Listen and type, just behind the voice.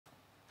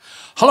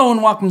Hello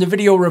and welcome to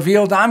Video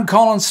Revealed. I'm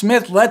Colin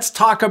Smith. Let's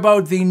talk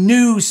about the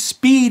new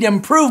speed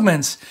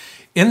improvements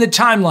in the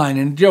timeline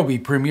in Adobe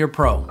Premiere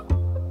Pro.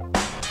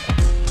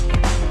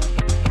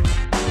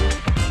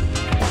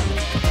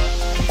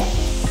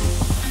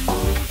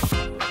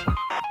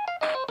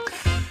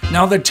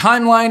 Now, the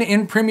timeline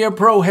in Premiere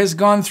Pro has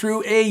gone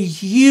through a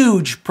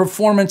huge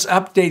performance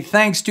update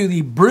thanks to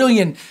the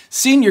brilliant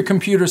senior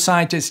computer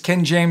scientist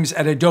Ken James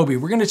at Adobe.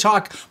 We're going to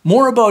talk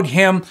more about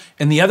him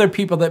and the other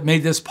people that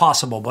made this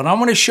possible, but I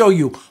want to show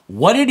you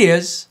what it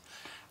is,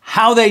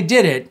 how they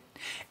did it,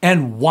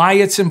 and why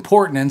it's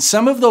important. And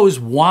some of those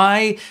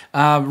why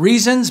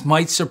reasons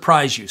might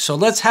surprise you. So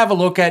let's have a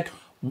look at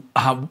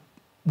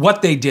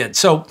what they did.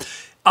 So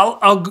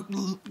I'll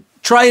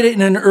try it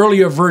in an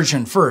earlier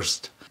version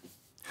first.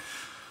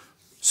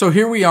 So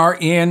here we are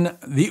in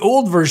the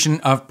old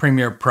version of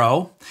Premiere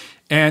Pro,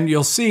 and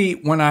you'll see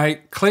when I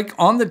click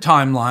on the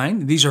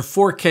timeline, these are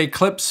 4K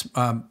clips,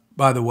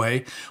 by the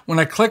way. When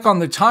I click on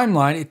the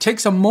timeline, it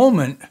takes a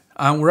moment,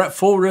 we're at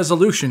full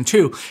resolution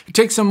too, it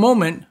takes a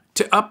moment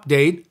to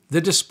update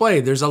the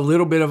display. There's a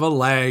little bit of a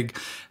lag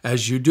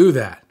as you do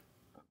that.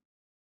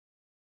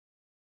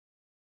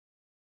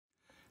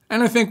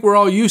 And I think we're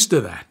all used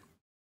to that.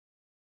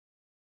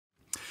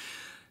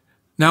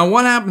 Now,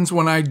 what happens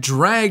when I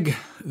drag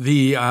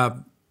the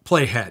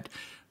playhead?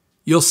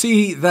 You'll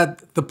see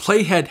that the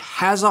playhead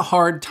has a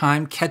hard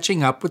time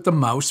catching up with the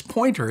mouse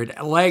pointer.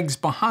 It lags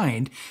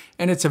behind,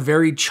 and it's a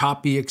very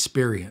choppy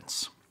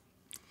experience.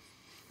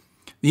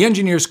 The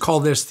engineers call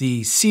this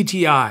the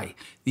CTI,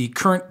 the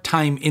current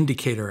time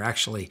indicator,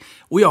 actually.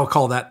 We all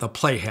call that the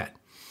playhead.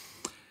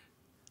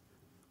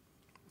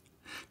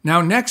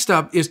 Now, next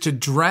up is to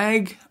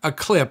drag a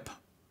clip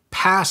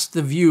past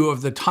the view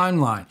of the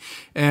timeline.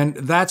 And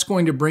that's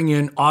going to bring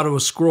in auto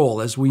scroll.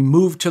 As we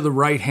move to the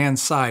right-hand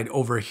side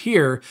over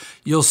here,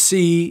 you'll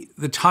see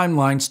the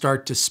timeline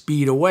start to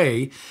speed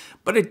away,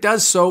 but it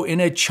does so in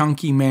a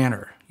chunky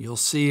manner. You'll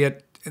see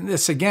it, and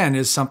this again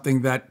is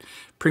something that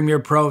Premiere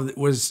Pro it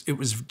was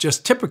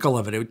just typical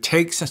of it. It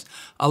takes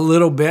a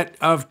little bit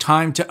of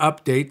time to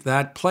update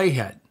that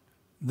playhead,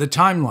 the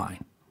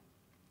timeline.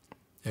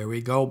 There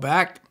we go,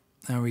 back,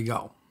 there we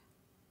go.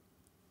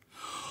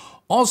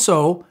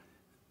 Also,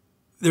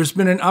 there's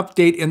been an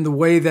update in the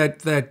way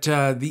that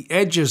the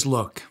edges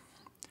look.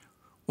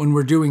 When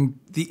we're doing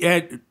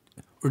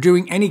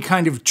any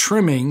kind of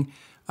trimming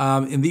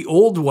in the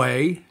old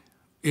way,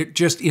 it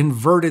just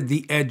inverted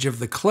the edge of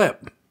the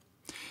clip.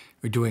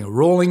 We're doing a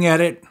rolling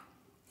edit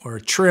or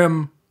a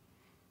trim.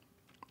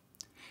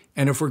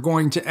 And if we're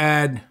going to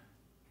add,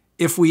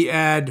 if we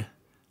add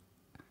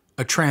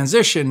a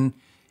transition,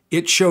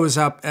 it shows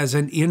up as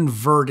an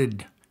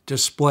inverted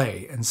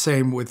display, and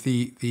same with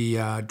the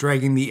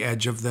dragging the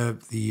edge of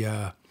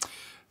the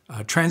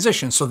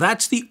transition. So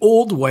that's the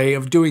old way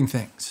of doing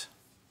things.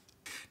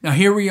 Now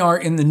here we are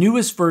in the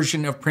newest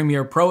version of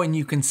Premiere Pro, and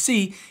you can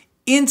see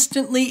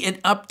instantly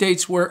it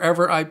updates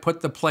wherever I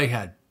put the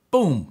playhead.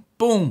 Boom,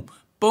 boom,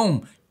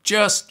 boom,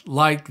 just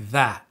like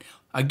that.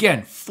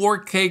 Again,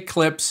 4K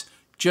clips,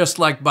 just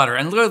like butter.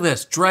 And look at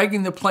this,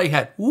 dragging the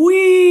playhead.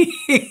 Whee!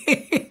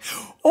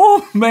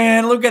 Oh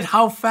man, look at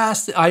how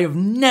fast. I have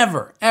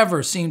never,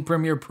 ever seen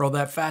Premiere Pro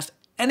that fast.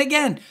 And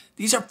again,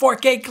 these are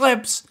 4K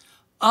clips.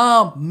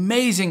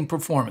 Amazing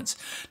performance.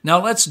 Now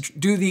let's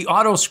do the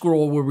auto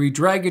scroll where we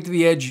drag it to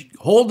the edge.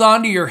 Hold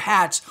on to your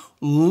hats.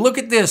 Look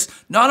at this.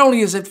 Not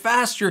only is it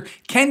faster,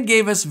 Ken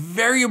gave us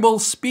variable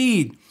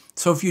speed.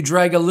 So if you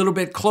drag a little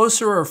bit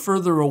closer or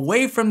further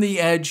away from the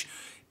edge,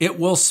 it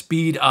will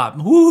speed up.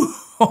 Woo!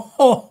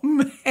 Oh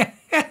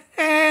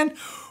man.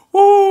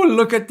 Oh,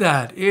 look at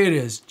that. It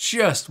is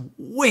just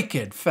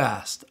wicked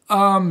fast.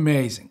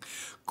 Amazing.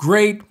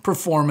 Great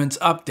performance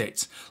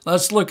updates.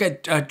 Let's look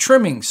at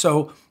trimming.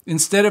 So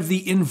instead of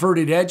the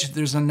inverted edge,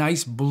 there's a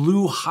nice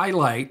blue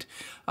highlight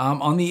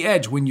on the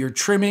edge. When you're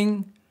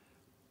trimming,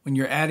 when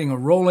you're adding a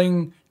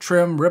rolling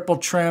trim, ripple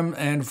trim,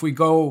 and if we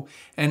go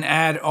and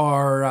add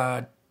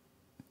our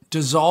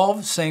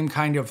dissolve, same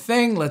kind of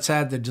thing. Let's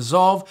add the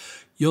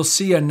dissolve. You'll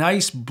see a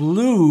nice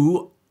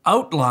blue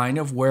outline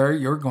of where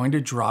you're going to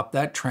drop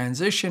that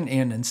transition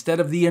in instead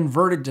of the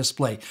inverted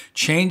display.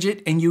 Change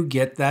it and you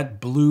get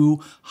that blue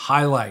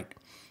highlight.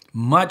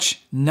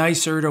 Much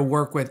nicer to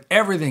work with.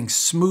 Everything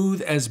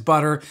smooth as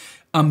butter.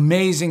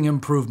 Amazing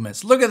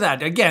improvements. Look at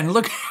that. Again,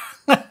 look.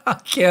 I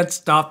can't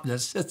stop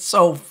this. It's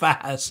so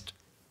fast.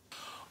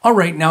 All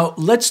right, now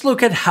let's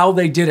look at how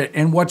they did it.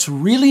 And what's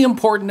really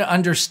important to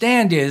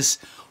understand is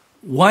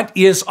what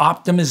is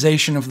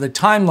optimization of the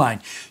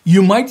timeline?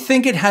 You might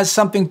think it has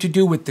something to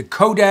do with the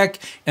codec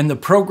and the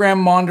program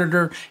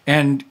monitor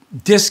and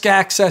disk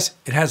access.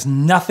 It has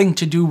nothing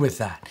to do with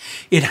that.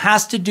 It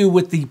has to do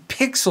with the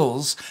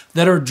pixels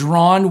that are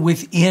drawn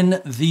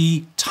within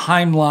the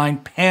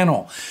timeline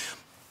panel.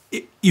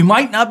 You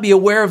might not be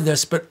aware of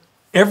this, but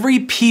Every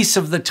piece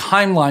of the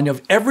timeline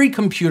of every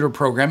computer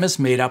program is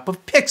made up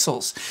of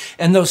pixels,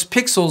 and those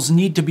pixels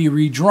need to be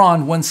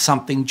redrawn when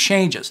something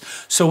changes.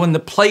 So when the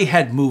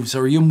playhead moves,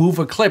 or you move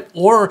a clip,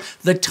 or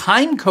the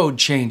time code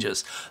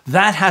changes,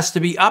 that has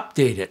to be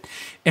updated.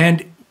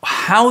 And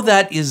how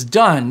that is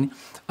done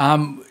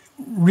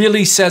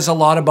really says a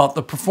lot about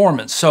the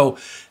performance. So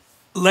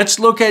let's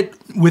look at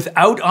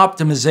without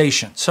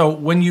optimization. So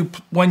when you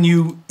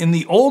in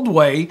the old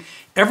way,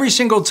 every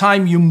single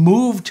time you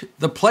moved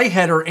the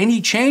playhead or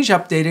any change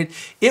updated,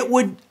 it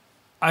would,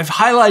 I've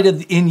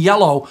highlighted in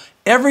yellow,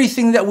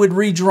 everything that would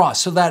redraw.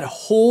 So that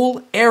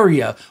whole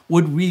area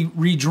would be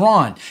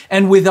redrawn.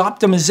 And with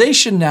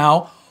optimization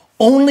now,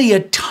 only a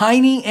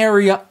tiny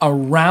area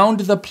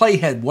around the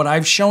playhead, what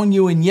I've shown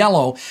you in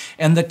yellow,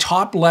 and the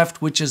top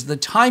left, which is the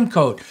time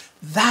code,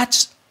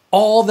 that's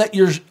all that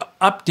you're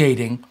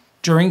updating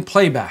during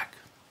playback.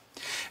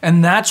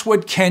 And that's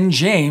what Ken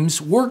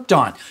James worked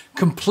on,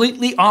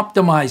 completely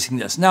optimizing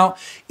this. Now,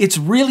 it's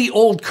really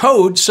old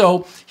code,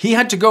 so he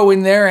had to go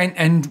in there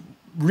and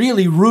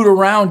really root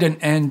around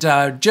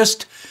and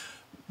just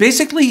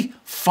basically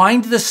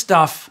find the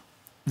stuff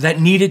that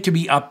needed to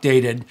be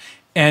updated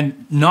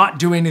and not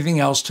do anything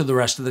else to the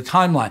rest of the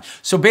timeline.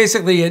 So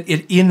basically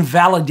it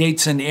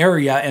invalidates an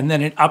area and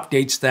then it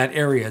updates that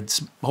area. It's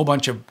a whole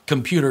bunch of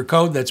computer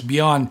code that's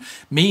beyond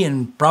me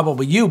and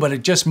probably you, but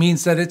it just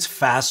means that it's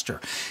faster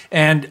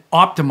and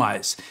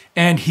optimized.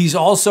 And he's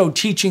also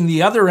teaching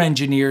the other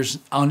engineers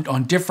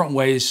on different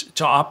ways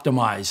to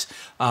optimize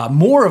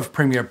more of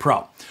Premiere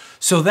Pro.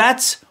 So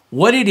that's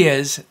what it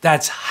is.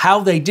 That's how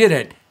they did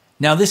it.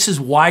 Now, this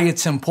is why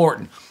it's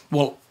important.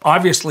 Well,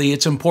 obviously,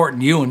 it's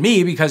important to you and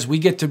me because we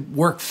get to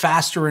work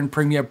faster in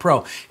Premiere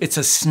Pro. It's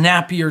a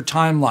snappier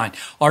timeline.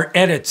 Our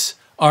edits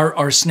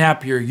are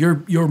snappier.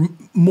 You're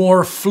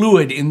more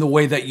fluid in the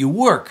way that you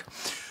work.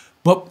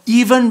 But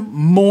even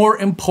more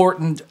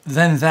important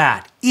than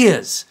that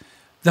is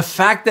the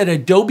fact that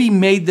Adobe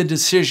made the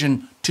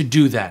decision to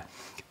do that.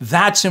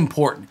 That's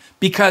important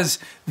because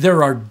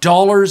there are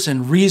dollars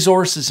and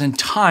resources and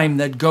time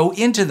that go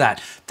into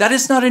that. That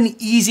is not an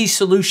easy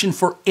solution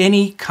for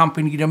any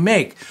company to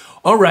make.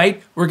 All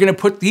right, we're going to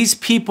put these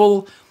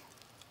people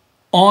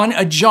on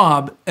a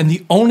job and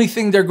the only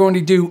thing they're going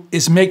to do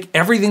is make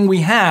everything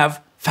we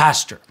have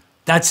faster.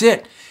 That's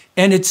it.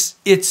 And it's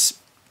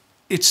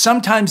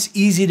sometimes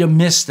easy to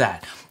miss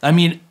that. I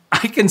mean,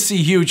 I can see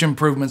huge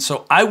improvements,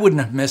 so I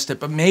wouldn't have missed it,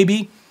 but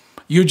maybe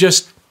you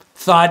just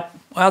thought,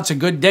 well, it's a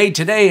good day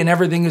today and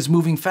everything is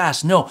moving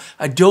fast. No,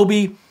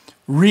 Adobe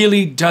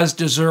really does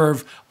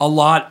deserve a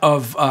lot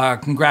of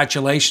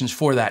congratulations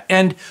for that.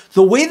 And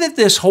the way that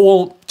this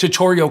whole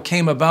tutorial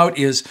came about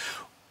is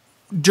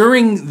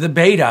during the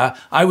beta,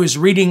 I was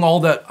reading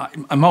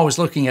I'm always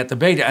looking at the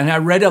beta, and I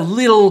read a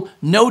little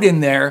note in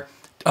there.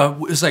 It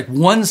was like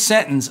one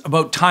sentence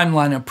about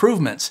timeline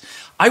improvements.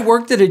 I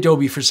worked at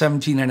Adobe for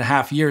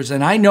 17.5 years,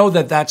 and I know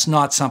that that's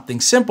not something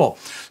simple.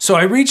 So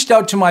I reached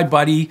out to my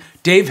buddy,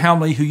 Dave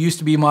Helmley, who used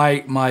to be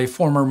my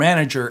former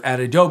manager at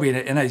Adobe,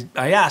 and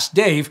I asked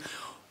Dave,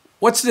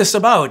 what's this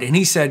about? And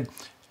he said,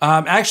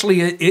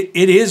 actually,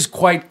 it is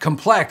quite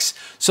complex.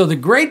 So the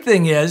great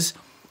thing is,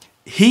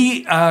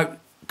 he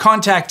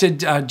contacted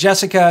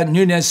Jessica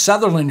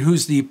Nunez-Sutherland,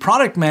 who's the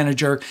product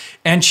manager,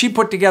 and she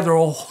put together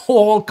a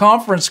whole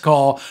conference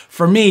call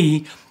for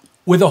me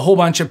with a whole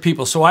bunch of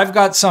people. So I've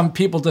got some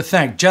people to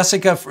thank.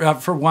 Jessica,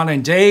 for one,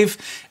 and Dave,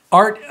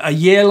 Art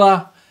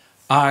Ayala,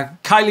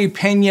 Kylie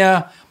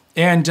Pena,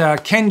 and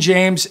Ken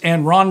James,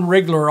 and Ron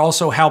Rigler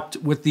also helped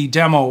with the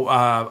demo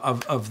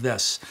of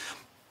this.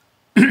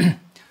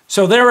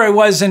 So there I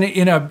was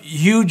in a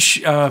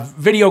huge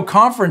video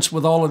conference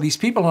with all of these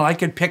people, and I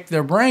could pick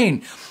their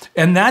brain.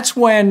 And that's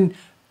when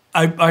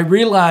I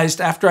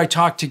realized, after I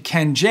talked to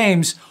Ken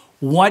James,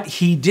 what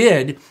he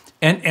did.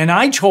 And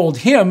I told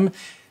him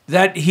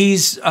that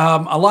he's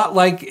a lot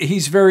like,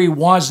 he's very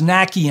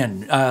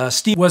Wozniakian.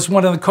 Steve was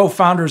one of the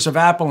co-founders of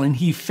Apple, and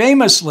he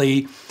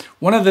famously,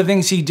 one of the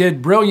things he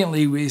did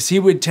brilliantly was he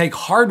would take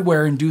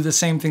hardware and do the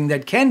same thing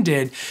that Ken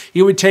did.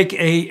 He would take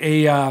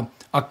a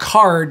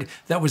card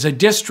that was a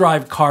disk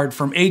drive card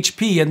from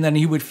HP, and then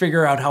he would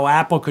figure out how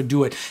Apple could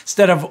do it.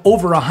 Instead of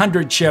over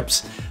 100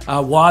 chips,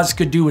 Woz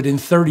could do it in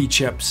 30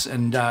 chips,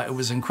 and it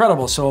was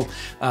incredible. So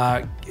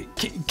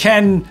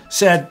Ken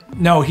said,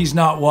 no, he's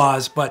not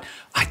Woz, but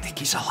I think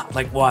he's a lot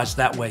like Woz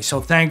that way.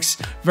 So thanks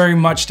very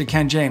much to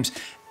Ken James.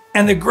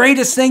 And the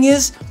greatest thing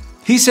is,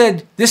 he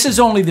said, this is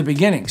only the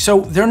beginning.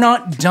 So they're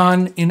not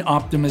done in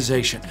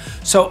optimization.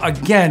 So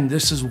again,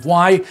 this is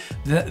why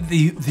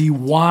the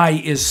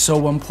why is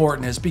so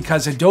important, is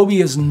because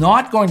Adobe is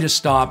not going to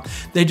stop.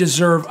 They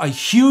deserve a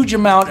huge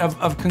amount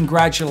of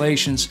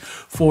congratulations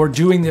for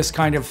doing this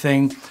kind of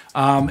thing.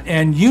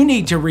 And you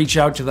need to reach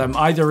out to them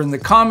either in the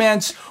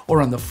comments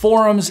or on the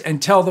forums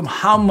and tell them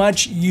how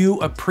much you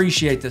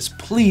appreciate this.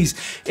 Please,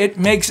 it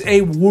makes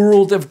a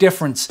world of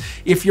difference.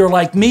 If you're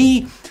like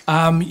me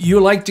You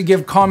like to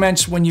give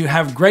comments when you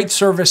have great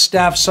service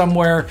staff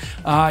somewhere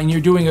and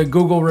you're doing a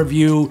Google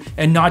review,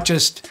 and not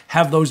just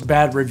have those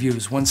bad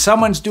reviews. When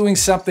someone's doing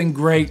something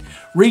great,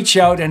 reach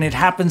out, and it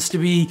happens to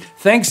be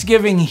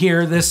Thanksgiving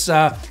here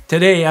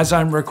today as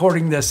I'm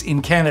recording this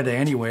in Canada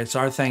anyway. It's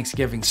our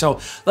Thanksgiving. So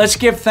let's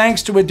give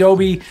thanks to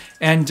Adobe,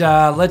 and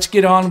let's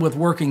get on with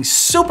working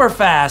super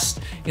fast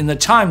in the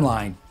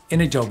timeline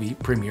in Adobe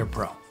Premiere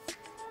Pro.